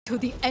To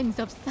the ends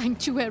of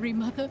Sanctuary,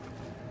 Mother.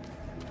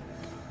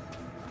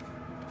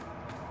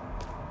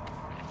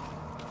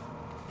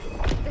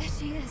 There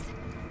she is.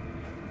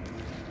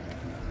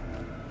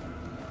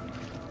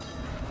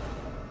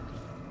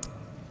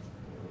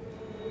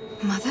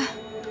 Mother?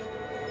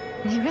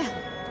 Nirel?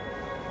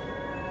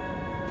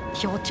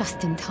 You're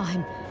just in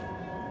time.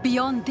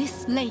 Beyond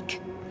this lake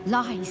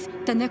lies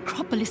the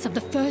necropolis of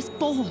the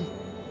Firstborn.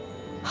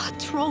 A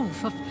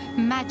trove of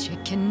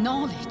magic and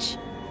knowledge.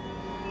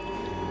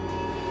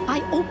 I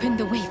opened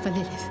the way for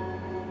Lilith,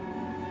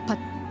 but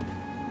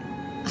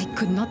I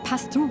could not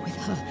pass through with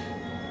her.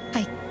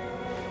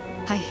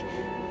 I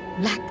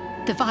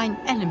lack divine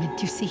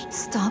element, you see.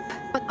 Stop.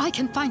 But I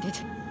can find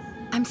it.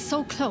 I'm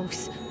so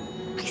close.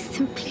 I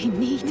simply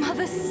need...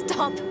 Mother,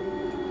 stop!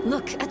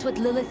 Look at what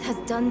Lilith has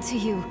done to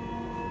you.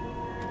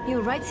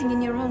 You're writing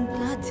in your own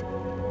blood.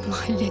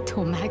 My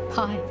little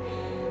magpie.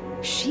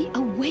 She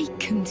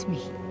awakened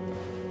me.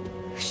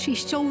 She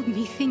showed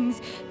me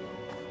things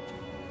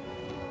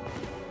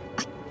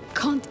I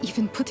can't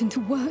even put into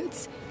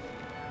words.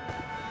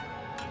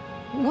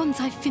 Once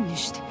I've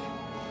finished,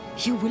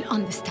 you will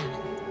understand.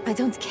 I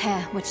don't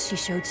care what she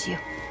showed you.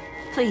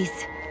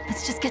 Please,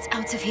 let's just get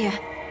out of here.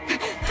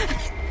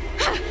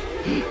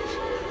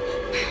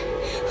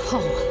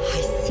 Oh,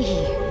 I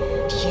see.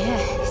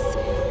 Yes,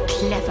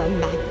 clever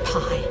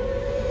magpie.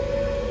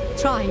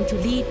 Trying to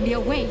lead me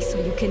away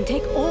so you can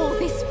take all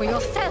this for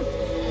yourself.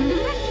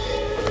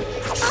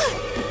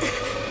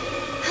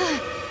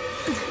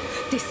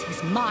 This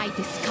is my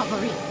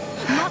discovery,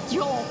 not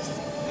yours.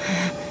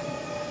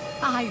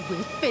 I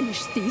will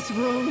finish these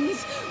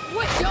runes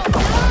with your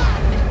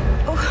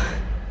blood! Oh,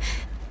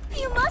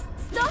 you must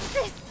stop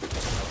this!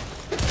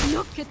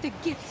 Look at the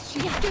gifts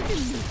she's given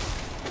me.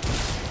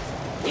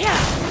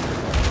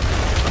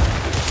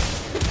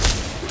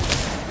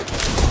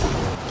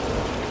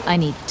 I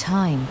need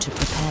time to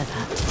prepare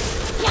that.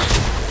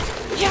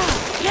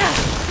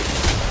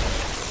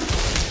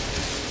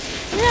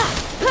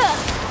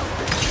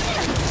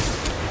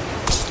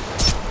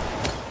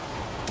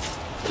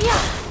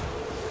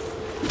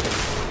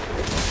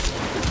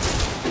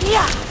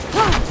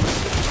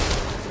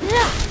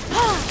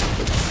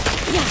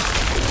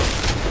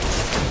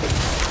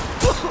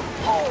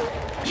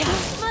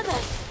 Mother,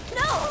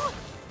 no!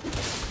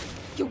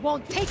 You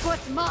won't take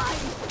what's mine!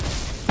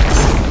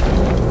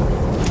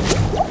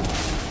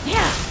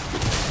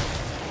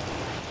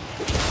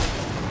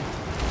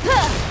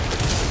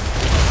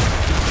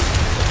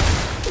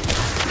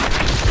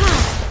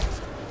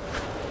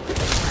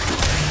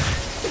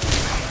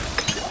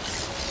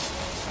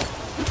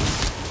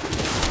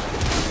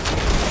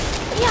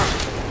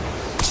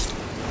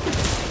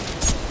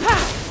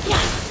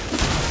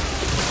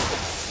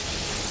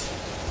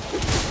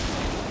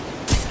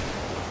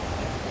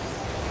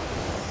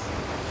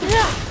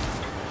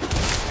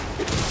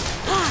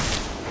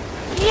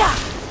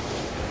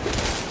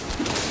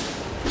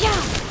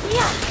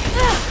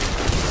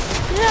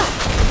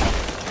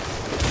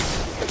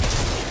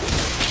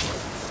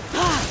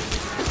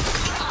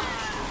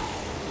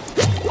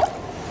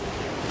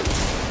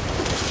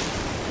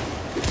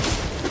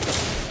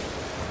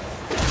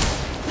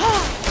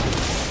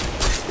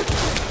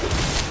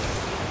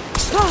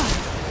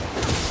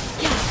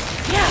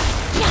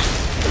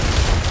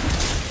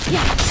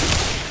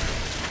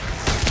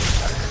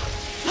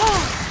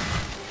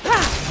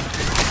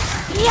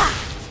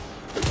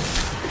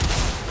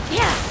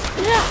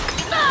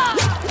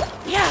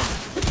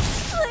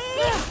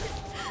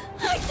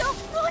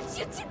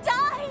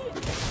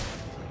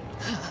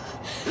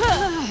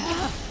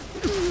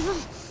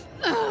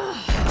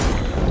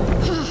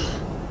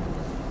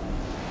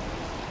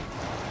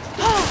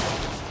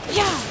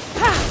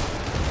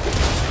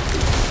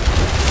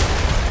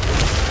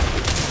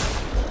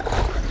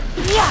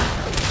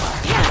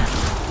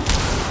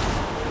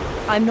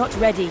 I'm not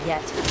ready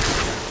yet.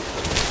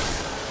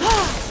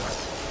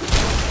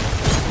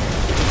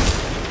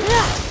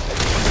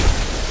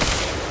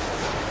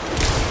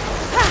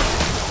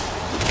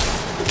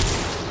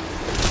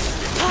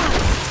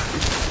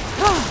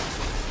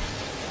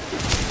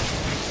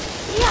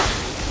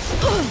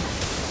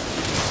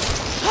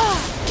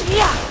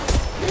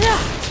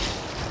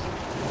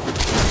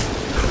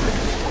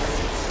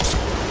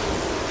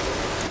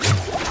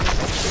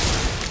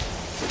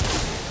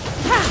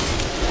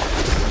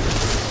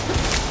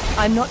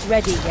 I'm not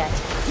ready yet.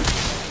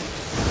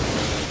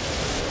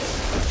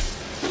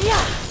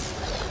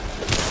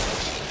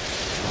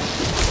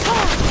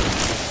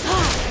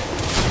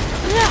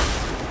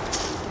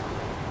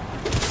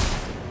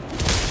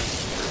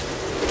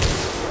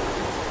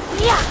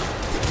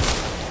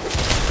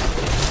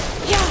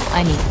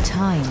 I need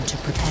time to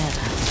prepare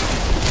that.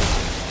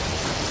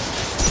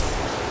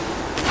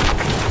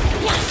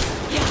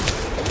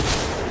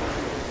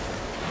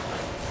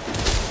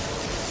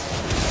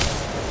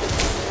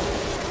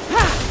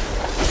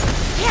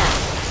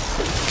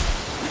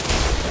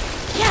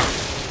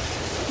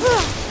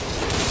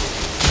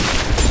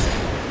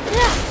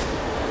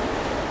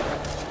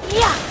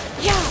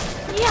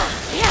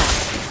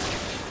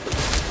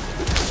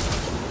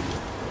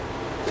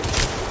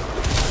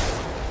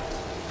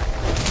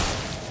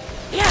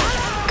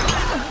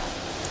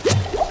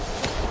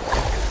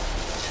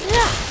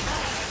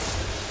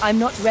 I'm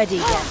not ready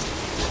yet.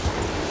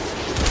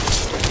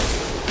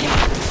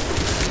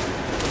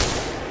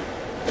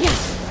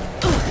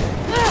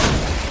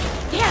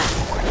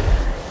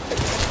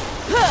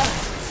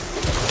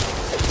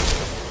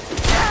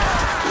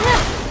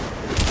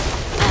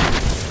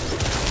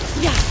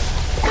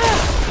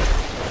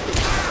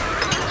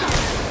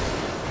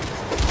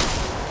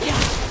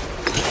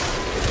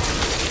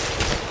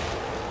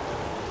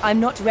 I'm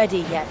not ready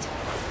yet.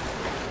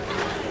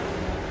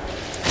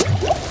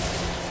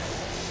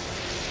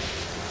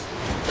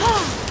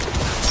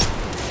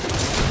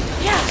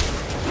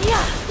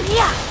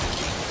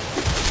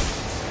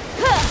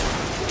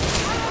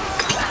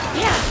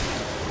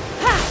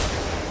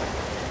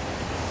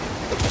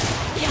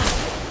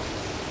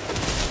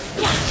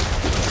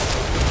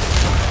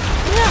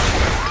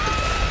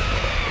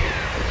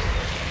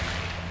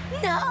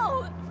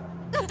 No!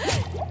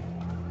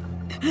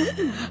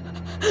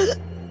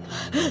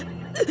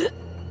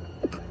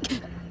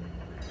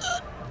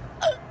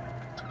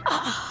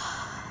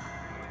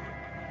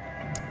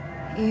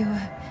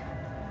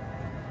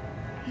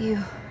 You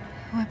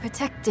were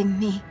protecting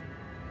me.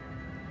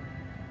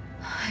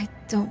 I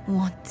don't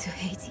want to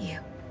hate you.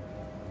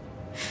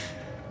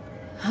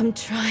 I'm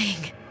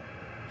trying.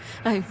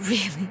 I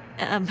really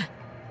am.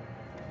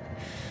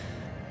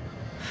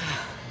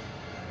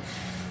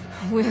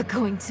 We're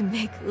going to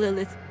make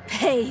Lilith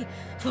pay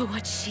for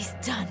what she's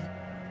done.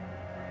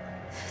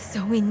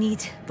 So we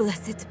need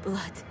blessed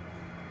blood.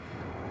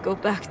 Go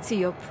back to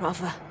your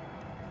Prava.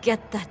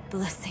 Get that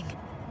blessing.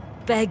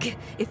 Beg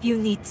if you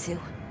need to.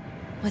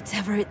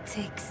 Whatever it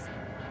takes.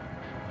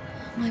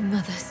 My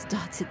mother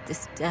started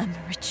this damn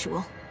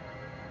ritual.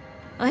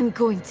 I'm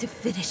going to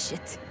finish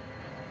it.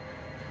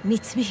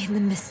 Meet me in the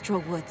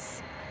Mistral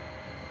Woods.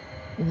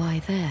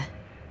 Why there?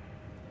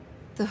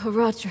 The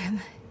Horadrim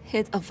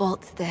hid a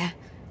vault there.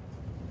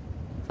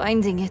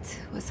 Finding it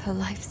was her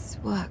life's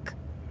work.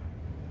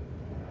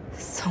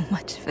 So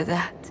much for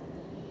that.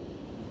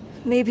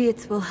 Maybe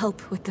it will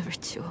help with the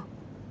ritual.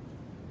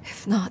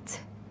 If not,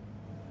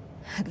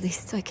 at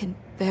least I can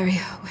bury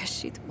her where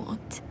she'd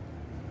want.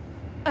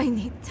 I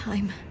need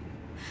time.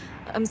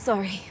 I'm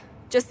sorry.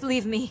 Just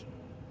leave me.